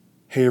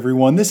Hey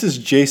everyone, this is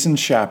Jason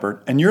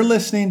Schappert, and you're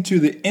listening to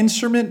the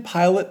Instrument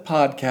Pilot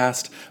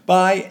Podcast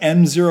by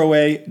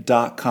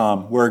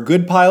M0A.com, where a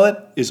good pilot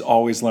is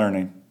always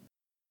learning.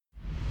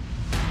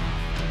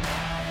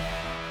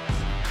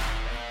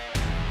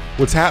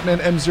 What's happening,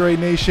 M0A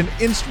Nation?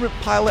 Instrument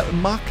Pilot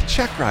mock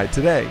check ride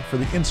today for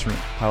the Instrument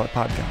Pilot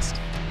Podcast.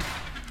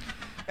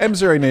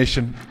 M0A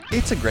Nation,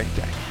 it's a great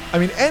day. I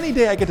mean, any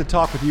day I get to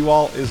talk with you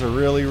all is a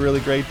really,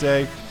 really great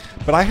day,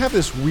 but I have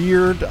this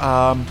weird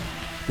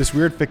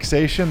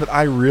fixation that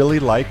I really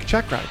like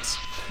check rides.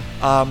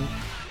 I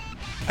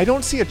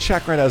don't see a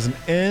check ride as an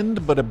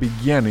end, but a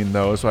beginning,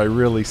 though, so I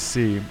really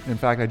see. In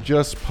fact, I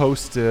just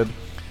posted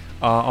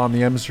on the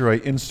M0A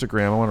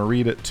Instagram. I want to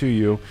read it to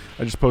you.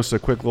 I just posted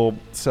a quick little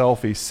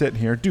selfie sitting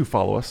here. Do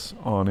follow us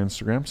on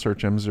Instagram.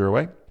 Search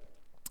M0A.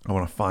 I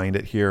want to find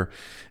it here.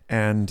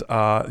 And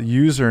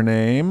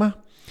username,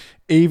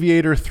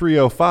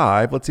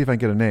 Aviator305. Let's see if I can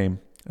get a name.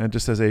 And it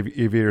just says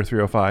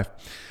Aviator305.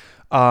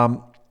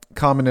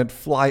 Commented,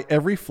 fly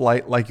every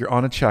flight like you're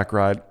on a check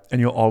ride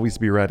and you'll always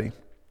be ready.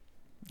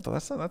 So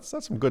that's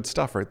some good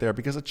stuff right there,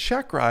 because a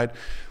check ride,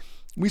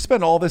 we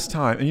spend all this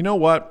time. And you know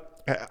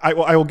what?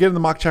 I will get in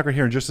the mock check ride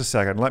here in just a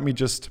second. Let me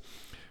just,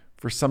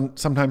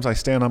 sometimes I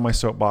stand on my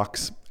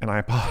soapbox and I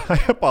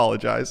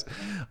apologize.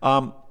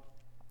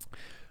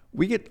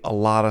 We get a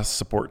lot of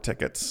support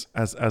tickets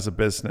as a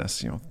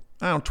business,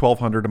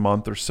 $1,200 a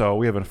month or so.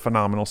 We have a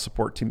phenomenal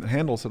support team that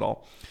handles it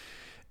all.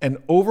 And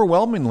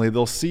overwhelmingly,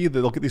 they'll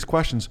get these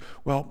questions.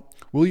 Well,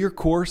 will your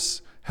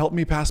course help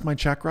me pass my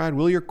check ride?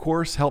 Will your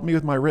course help me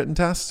with my written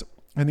test?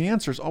 And the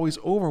answer is always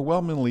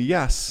overwhelmingly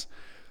yes.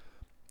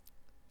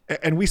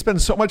 And we spend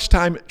so much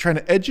time trying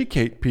to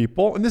educate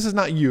people, and this is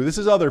not you, this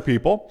is other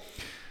people,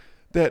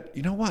 that,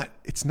 you know what?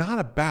 It's not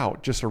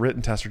about just a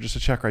written test or just a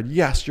check ride.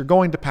 Yes, you're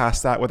going to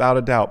pass that without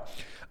a doubt.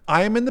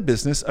 I am in the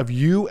business of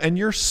you and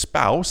your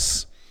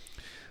spouse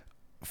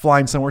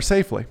flying somewhere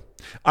safely.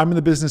 I'm in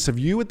the business of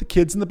you with the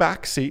kids in the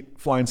back seat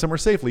flying somewhere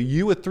safely.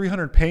 You with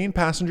 300 paying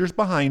passengers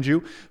behind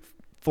you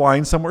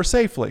flying somewhere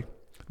safely.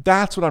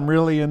 That's what I'm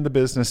really in the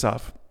business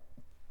of.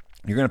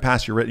 You're going to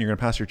pass your written, you're going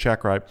to pass your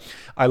check ride.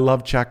 I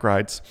love check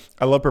rides.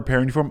 I love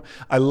preparing you for them.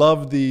 I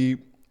love the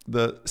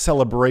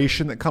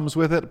celebration that comes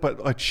with it. But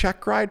a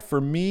check ride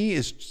for me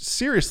is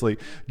seriously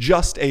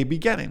just a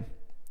beginning.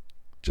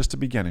 Just a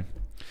beginning.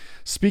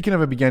 Speaking of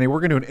a beginning, we're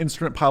going to do an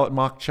Instrument Pilot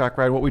mock check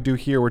ride. What we do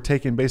here, we're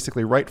taking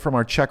basically right from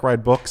our check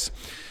ride books.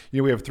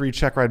 We have 3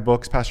 check ride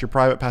books: pass your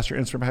private, pass your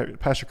instrument,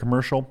 pass your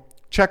commercial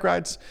check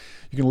rides.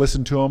 You can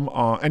listen to them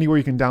anywhere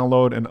you can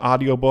download an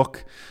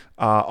audiobook,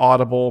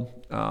 Audible,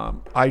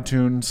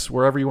 iTunes,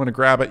 wherever you want to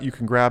grab it, you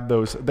can grab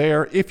those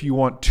there. If you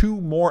want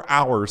 2 more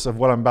hours of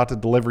what I'm about to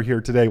deliver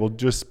here today, we'll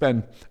just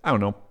spend,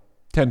 10,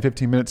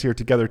 15 minutes here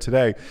together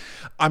today.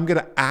 I'm going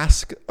to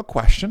ask a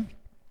question.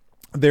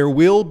 There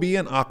will be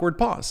an awkward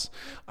pause.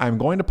 I'm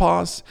going to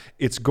pause.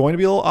 It's going to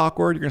be a little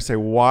awkward. You're going to say,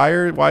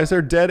 why is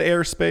there dead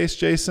air space,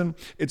 Jason?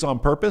 It's on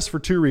purpose for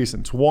 2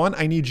 reasons. One,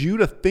 I need you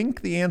to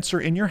think the answer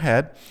in your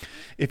head.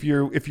 If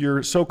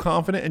you're so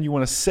confident and you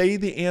want to say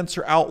the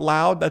answer out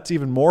loud, that's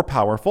even more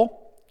powerful.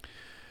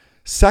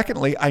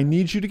 Secondly, I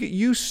need you to get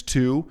used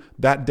to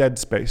that dead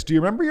space. Do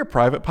you remember your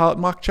private pilot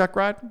mock check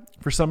ride?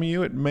 For some of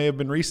you, it may have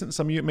been recent.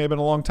 Some of you, it may have been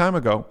a long time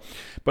ago.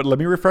 But let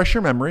me refresh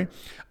your memory.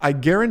 I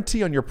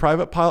guarantee on your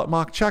private pilot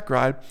mock check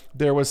ride,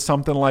 there was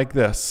something like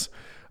this.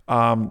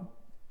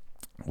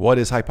 What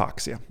is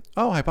hypoxia?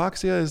 Oh,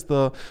 hypoxia is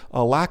the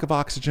lack of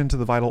oxygen to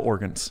the vital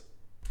organs.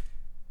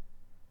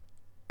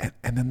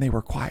 And then they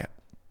were quiet.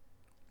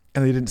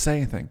 And they didn't say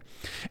anything.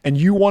 And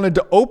you wanted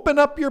to open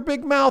up your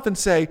big mouth and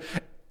say,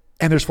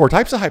 and there's 4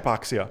 types of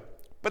hypoxia.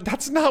 But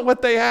that's not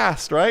what they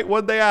asked, right?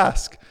 What did they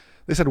ask?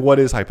 They said, what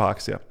is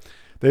hypoxia?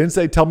 They didn't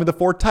say, tell me the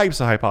 4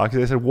 types of hypoxia.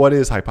 They said, what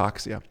is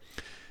hypoxia?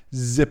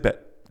 Zip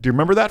it. Do you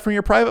remember that from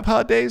your private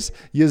pilot days?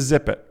 You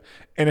zip it.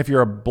 And if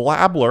you're a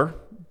blabbler,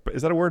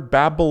 is that a word?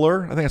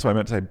 Babbler? I think that's what I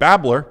meant to say.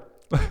 Babbler.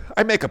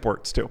 I make up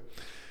words too.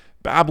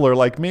 Babbler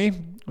like me,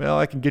 well,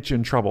 I can get you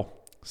in trouble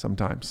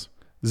sometimes.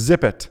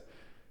 Zip it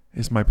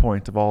is my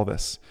point of all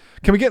this.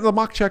 Can we get into the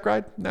mock check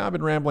ride? Now I've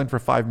been rambling for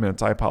 5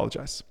 minutes. I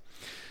apologize.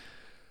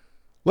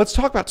 Let's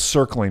talk about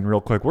circling real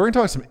quick. We're going to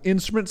talk about some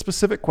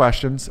instrument-specific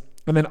questions,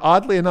 and then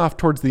oddly enough,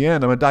 towards the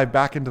end, I'm going to dive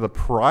back into the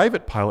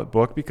private pilot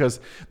book, because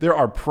there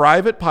are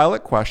private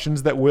pilot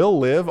questions that will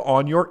live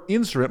on your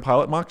instrument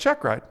pilot mock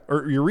check ride,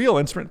 or your real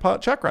instrument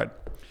pilot check ride.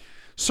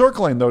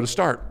 Circling, though, to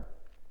start.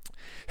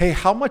 Hey,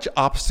 how much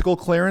obstacle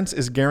clearance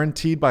is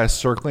guaranteed by a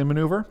circling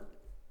maneuver?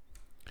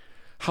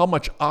 How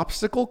much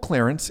obstacle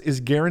clearance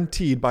is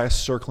guaranteed by a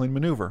circling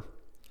maneuver?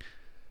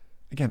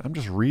 Again, I'm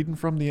just reading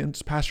from the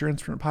Pass Your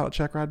Instrument Pilot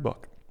Check Ride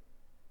book.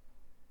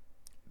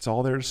 It's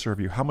all there to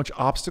serve you. How much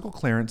obstacle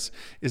clearance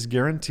is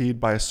guaranteed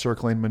by a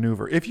circling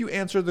maneuver? If you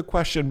answer the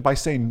question by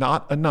saying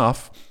not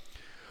enough,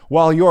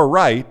 while you're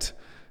right,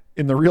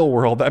 in the real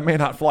world, that may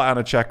not fly on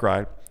a check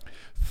ride.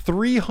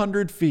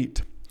 300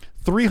 feet.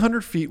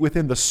 300 feet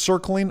within the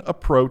circling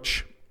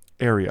approach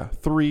area.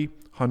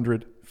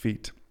 300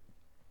 feet.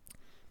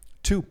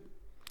 2.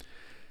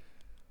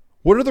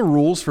 What are the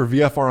rules for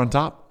VFR on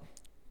top?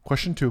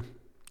 Question 2.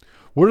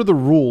 What are the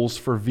rules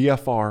for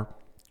VFR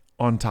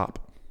on top?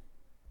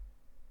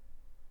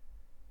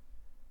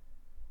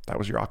 That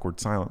was your awkward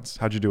silence.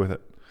 How'd you do with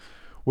it?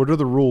 What are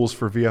the rules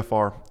for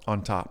VFR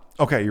on top?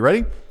 Okay, you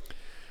ready?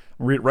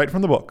 Read it right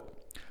from the book.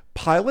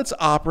 Pilots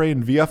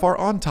operating VFR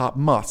on top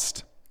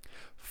must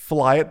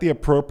fly at the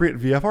appropriate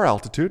VFR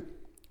altitude,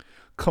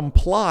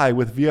 comply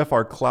with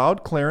VFR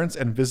cloud clearance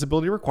and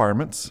visibility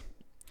requirements,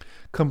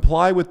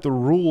 comply with the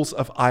rules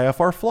of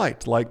IFR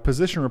flight, like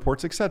position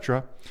reports,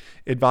 etc.,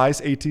 advise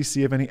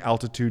ATC of any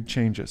altitude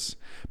changes.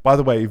 By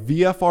the way,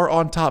 VFR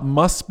on top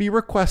must be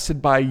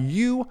requested by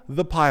you,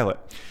 the pilot.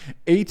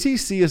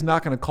 ATC is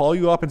not going to call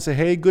you up and say,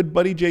 hey, good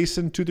buddy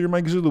Jason, 23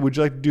 Mike Zulu, would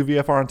you like to do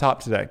VFR on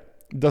top today?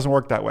 It doesn't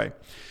work that way.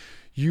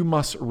 You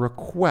must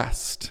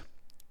request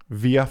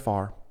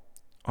VFR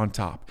on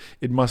top.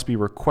 It must be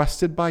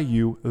requested by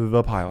you,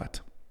 the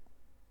pilot.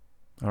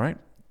 All right?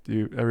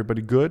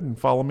 Everybody good and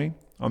follow me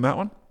on that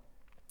one?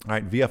 All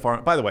right,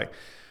 VFR. By the way,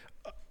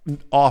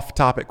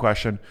 off-topic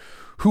question.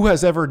 Who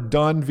has ever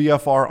done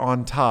VFR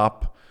on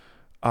top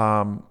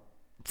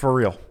for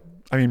real?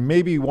 I mean,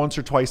 maybe once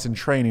or twice in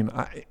training.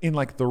 In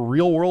like the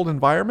real-world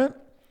environment,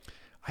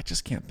 I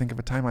just can't think of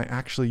a time I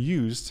actually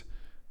used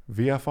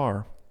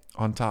VFR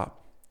on top.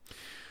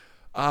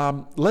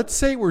 Let's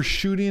say we're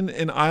shooting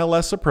an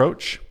ILS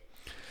approach.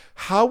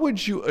 How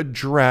would you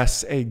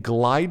address a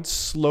glide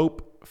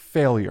slope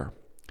failure?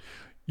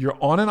 You're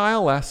on an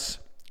ILS,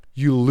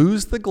 you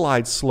lose the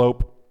glide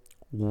slope.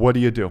 What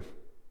do?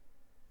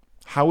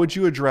 How would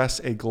you address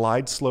a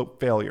glide slope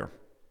failure?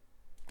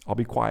 I'll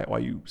be quiet while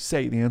you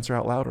say the answer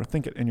out loud or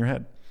think it in your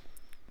head.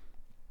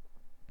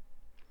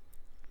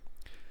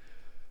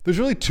 There's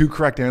really 2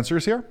 correct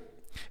answers here.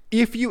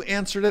 If you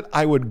answered it,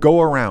 I would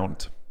go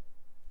around.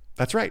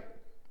 That's right.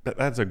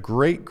 That's a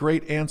great,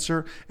 great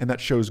answer, and that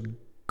shows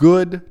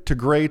good to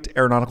great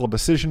aeronautical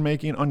decision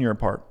making on your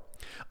part.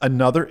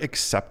 Another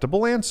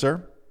acceptable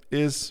answer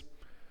is,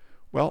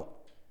 well,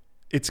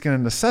 it's going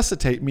to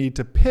necessitate me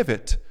to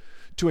pivot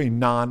to a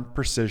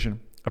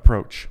non-precision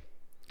approach.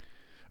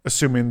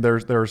 Assuming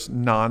that's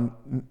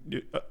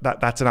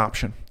an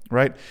option,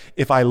 right?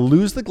 If I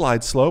lose the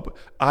glide slope,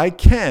 I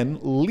can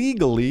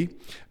legally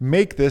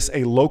make this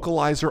a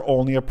localizer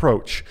only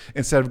approach.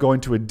 Instead of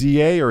going to a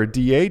DA or a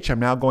DH, I'm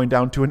now going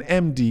down to an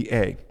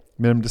MDA,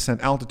 minimum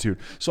descent altitude.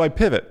 So I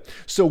pivot.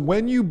 So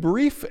when you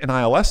brief an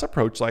ILS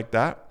approach like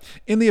that,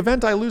 in the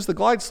event I lose the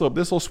glide slope,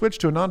 this will switch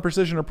to a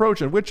non-precision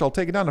approach in which I'll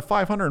take it down to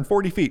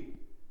 540 feet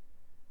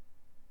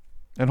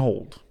and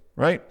hold,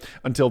 right?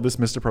 Until this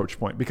missed approach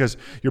point, because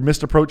your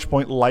missed approach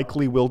point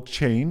likely will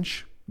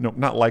change. No,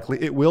 not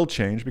likely. It will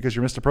change because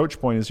your missed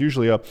approach point is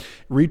usually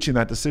reaching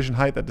that decision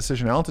height, that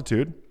decision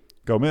altitude.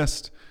 Go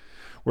missed.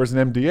 Whereas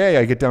an MDA,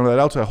 I get down to that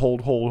altitude,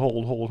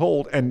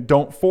 hold, and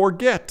don't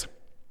forget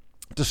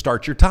to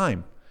start your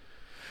time.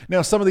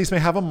 Now, some of these may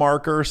have a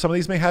marker, some of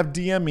these may have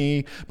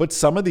DME, but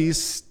some of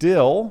these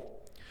still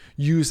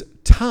use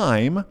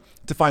time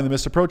to find the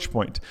missed approach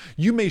point.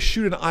 You may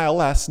shoot an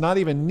ILS, not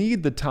even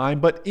need the time,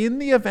 but in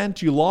the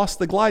event you lost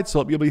the glide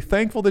slope, you'll be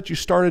thankful that you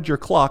started your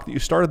clock, that you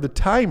started the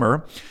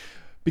timer,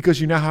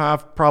 because you now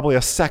have probably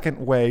a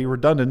second way.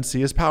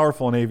 Redundancy is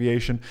powerful in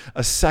aviation,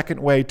 a second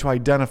way to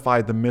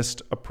identify the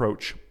missed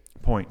approach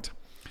point.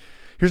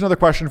 Here's another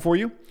question for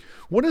you.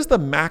 What is the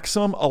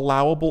maximum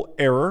allowable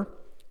error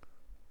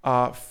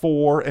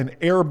for an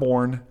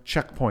airborne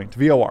checkpoint,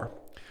 VOR?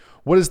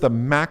 What is the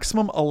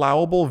maximum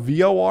allowable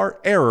VOR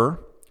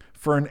error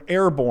for an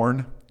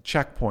airborne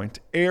checkpoint?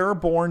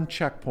 Airborne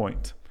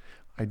checkpoint.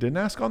 I didn't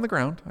ask on the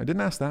ground. I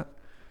didn't ask that.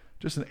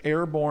 Just an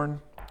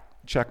airborne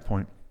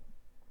checkpoint.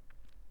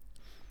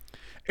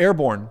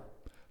 Airborne,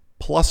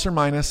 plus or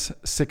minus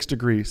 6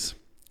 degrees.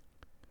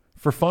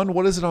 For fun,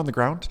 what is it on the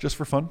ground? Just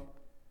for fun?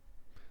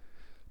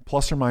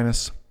 Plus or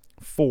minus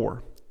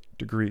 4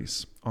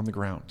 degrees on the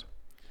ground.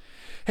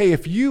 Hey,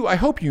 I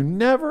hope you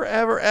never,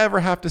 ever,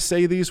 ever have to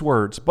say these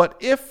words, but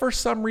if for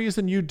some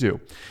reason you do,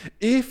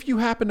 if you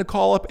happen to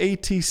call up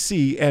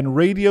ATC and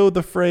radio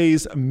the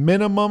phrase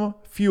minimum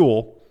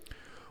fuel,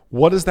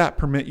 what does that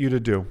permit you to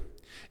do?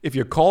 If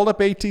you called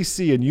up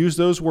ATC and used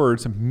those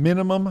words,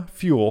 minimum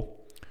fuel,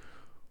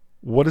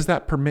 what does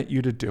that permit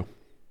you to do?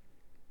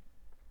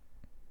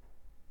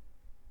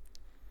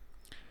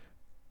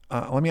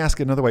 Let me ask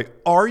it another way.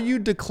 Are you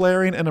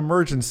declaring an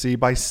emergency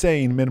by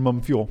saying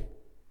minimum fuel?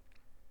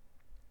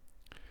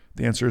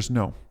 The answer is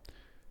no.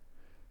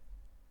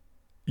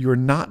 You're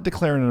not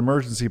declaring an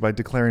emergency by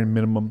declaring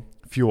minimum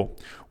fuel.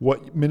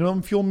 What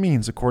minimum fuel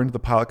means, according to the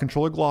pilot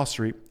controller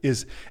glossary,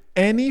 is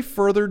any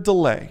further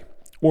delay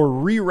or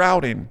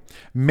rerouting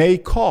may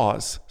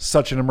cause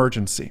such an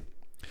emergency.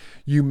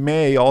 You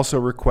may also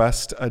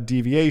request a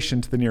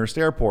deviation to the nearest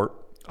airport,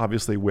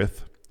 obviously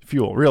with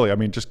fuel. Really, I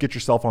mean, just get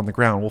yourself on the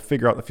ground. We'll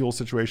figure out the fuel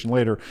situation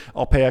later.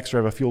 I'll pay extra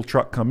to have a fuel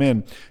truck come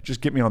in. Just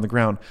get me on the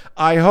ground.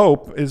 I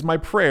hope, is my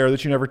prayer,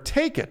 that you never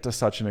take it to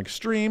such an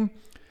extreme.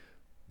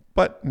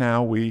 But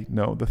now we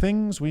know the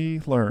things we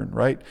learn,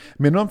 right?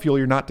 Minimum fuel,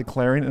 you're not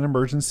declaring an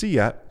emergency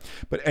yet,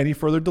 but any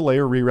further delay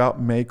or reroute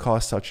may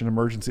cause such an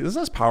emergency. Isn't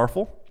this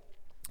powerful?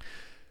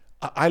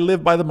 I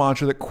live by the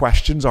mantra that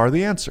questions are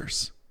the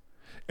answers.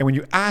 And when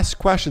you ask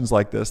questions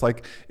like this,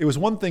 like it was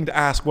one thing to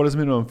ask, what is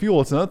minimum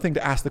fuel? It's another thing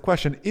to ask the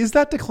question, is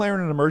that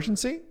declaring an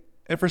emergency?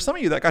 And for some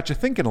of you, that got you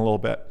thinking a little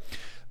bit.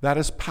 That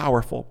is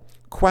powerful.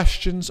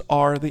 Questions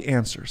are the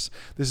answers.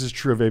 This is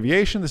true of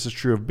aviation. This is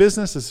true of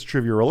business. This is true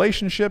of your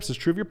relationships. This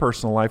is true of your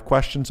personal life.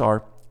 Questions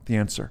are the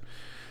answer.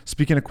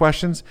 Speaking of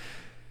questions,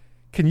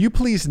 can you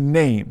please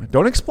name,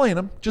 don't explain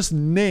them, just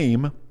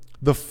name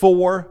the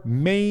 4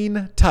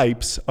 main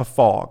types of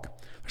fog?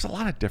 There's a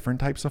lot of different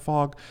types of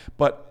fog,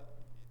 but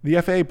the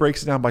FAA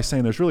breaks it down by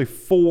saying there's really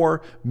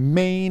 4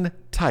 main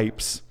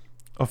types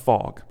of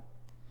fog.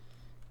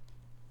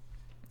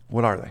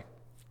 What are they?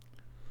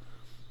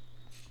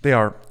 They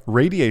are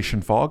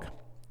radiation fog,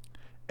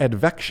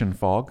 advection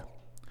fog,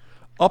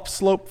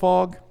 upslope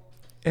fog,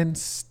 and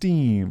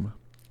steam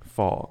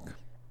fog.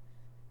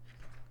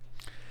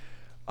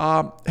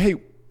 Hey,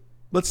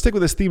 let's stick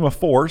with this theme of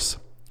 4s.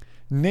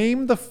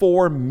 Name the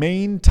 4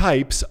 main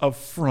types of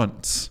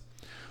fronts.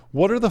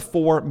 What are the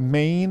 4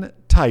 main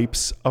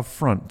types of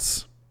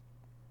fronts?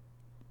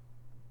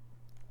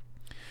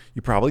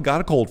 You probably got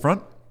a cold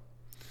front.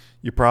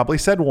 You probably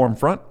said warm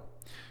front.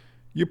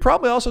 You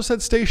probably also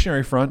said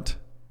stationary front.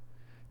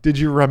 Did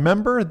you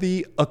remember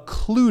the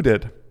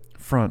occluded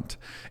front?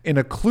 An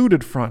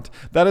occluded front,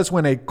 that is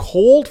when a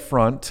cold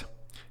front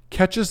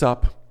catches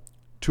up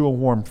to a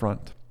warm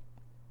front.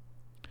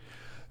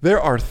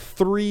 There are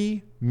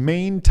 3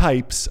 main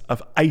types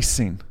of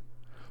icing.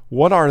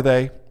 What are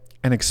they?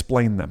 And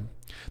explain them.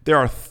 There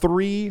are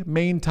 3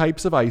 main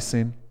types of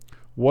icing.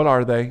 What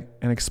are they?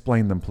 And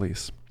explain them,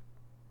 please.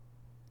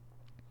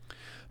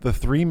 The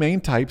 3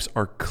 main types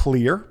are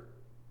clear,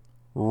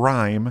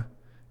 rime,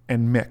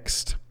 and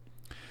mixed.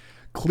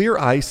 Clear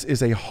ice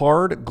is a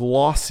hard,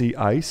 glossy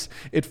ice.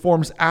 It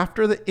forms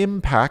after the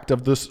impact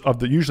of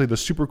usually the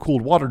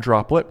supercooled water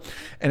droplet,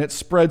 and it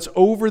spreads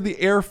over the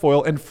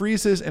airfoil and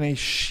freezes in a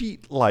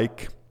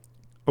sheet-like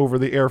over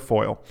the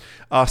airfoil.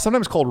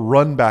 Sometimes called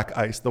run-back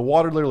ice. The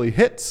water literally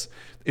hits.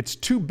 It's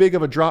too big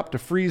of a drop to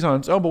freeze on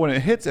its own, but when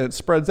it hits and it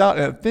spreads out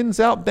and it thins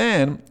out,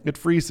 then it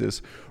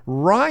freezes.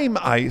 Rime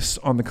ice,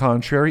 on the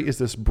contrary, is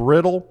this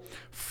brittle,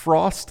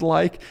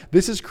 frost-like.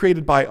 This is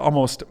created by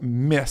almost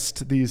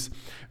mist, these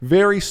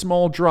very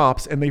small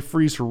drops, and they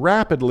freeze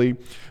rapidly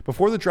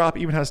before the drop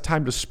even has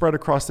time to spread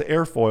across the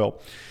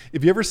airfoil.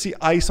 If you ever see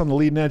ice on the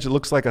leading edge, it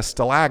looks like a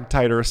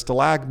stalactite or a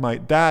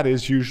stalagmite. That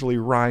is usually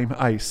rime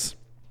ice.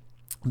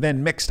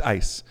 Then mixed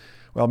ice.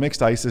 Well,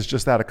 mixed ice is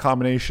just that, a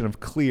combination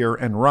of clear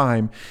and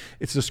rime.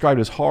 It's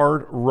described as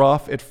hard,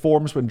 rough. It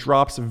forms when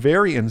drops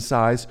vary in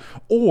size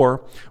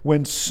or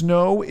when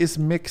snow is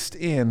mixed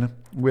in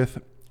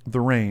with the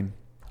rain.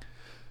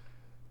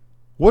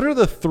 What are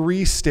the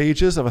 3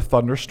 stages of a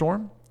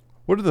thunderstorm?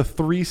 What are the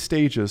 3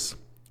 stages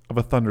of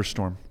a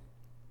thunderstorm?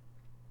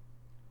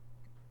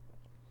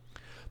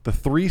 The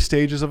 3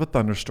 stages of a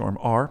thunderstorm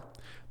are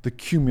the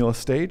cumulus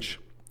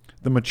stage,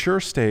 the mature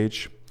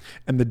stage,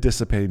 and the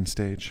dissipating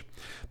stage.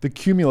 The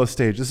cumulus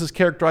stage, this is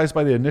characterized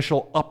by the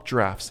initial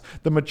updrafts.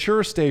 The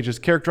mature stage is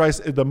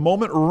characterized, the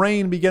moment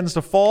rain begins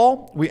to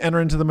fall, we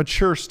enter into the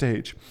mature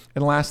stage.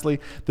 And lastly,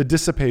 the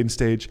dissipating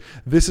stage.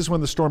 This is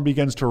when the storm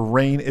begins to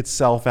rain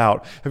itself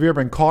out. Have you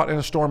ever been caught in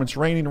a storm? It's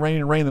raining,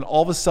 then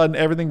all of a sudden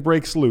everything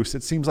breaks loose.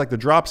 It seems like the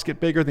drops get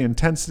bigger, the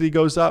intensity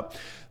goes up.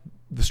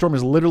 The storm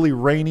is literally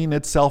raining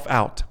itself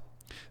out.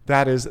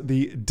 That is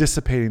the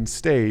dissipating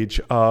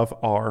stage of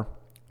our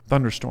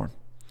thunderstorm.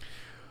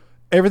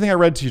 Everything I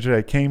read to you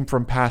today came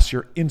from Pass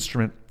Your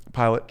Instrument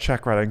Pilot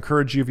Check Ride. I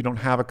encourage you, if you don't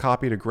have a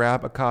copy, to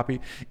grab a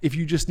copy. If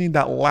you just need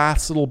that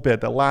last little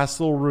bit, that last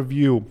little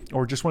review,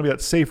 or just want to be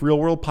that safe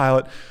real-world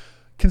pilot,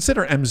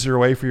 consider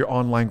M0A for your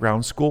online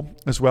ground school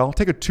as well.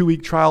 Take a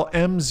 2-week trial,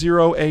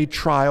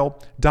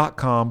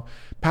 m0atrial.com.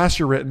 Pass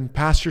your written,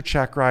 pass your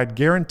check ride,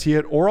 guarantee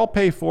it, or I'll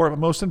pay for it. But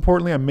most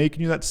importantly, I'm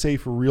making you that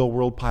safe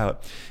real-world pilot.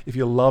 If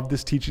you love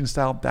this teaching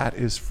style, that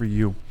is for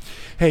you.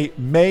 Hey,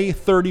 May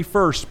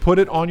 31st, put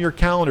it on your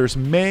calendars.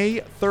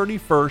 May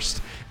 31st,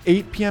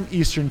 8 p.m.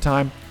 Eastern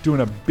Time, doing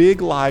a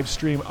big live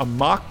stream, a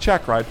mock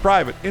check ride,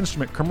 private,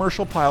 instrument,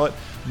 commercial pilot,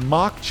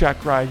 mock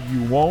check ride.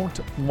 You won't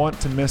want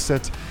to miss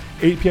it.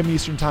 8 p.m.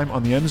 Eastern Time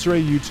on the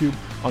M0A YouTube,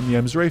 on the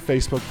M0A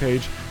Facebook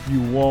page.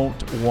 You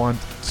won't want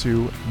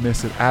to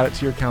miss it. Add it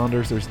to your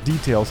calendars. There's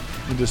details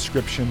in the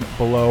description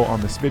below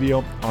on this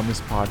video, on this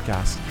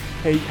podcast.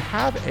 Hey,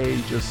 have a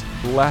just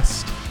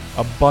blessed,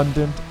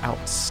 abundant,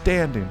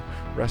 outstanding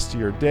rest of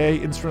your day,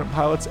 instrument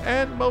pilots,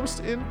 and most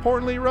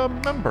importantly,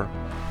 remember,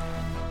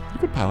 a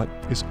good pilot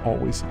is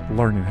always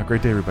learning. Have a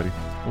great day, everybody.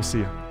 We'll see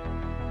you.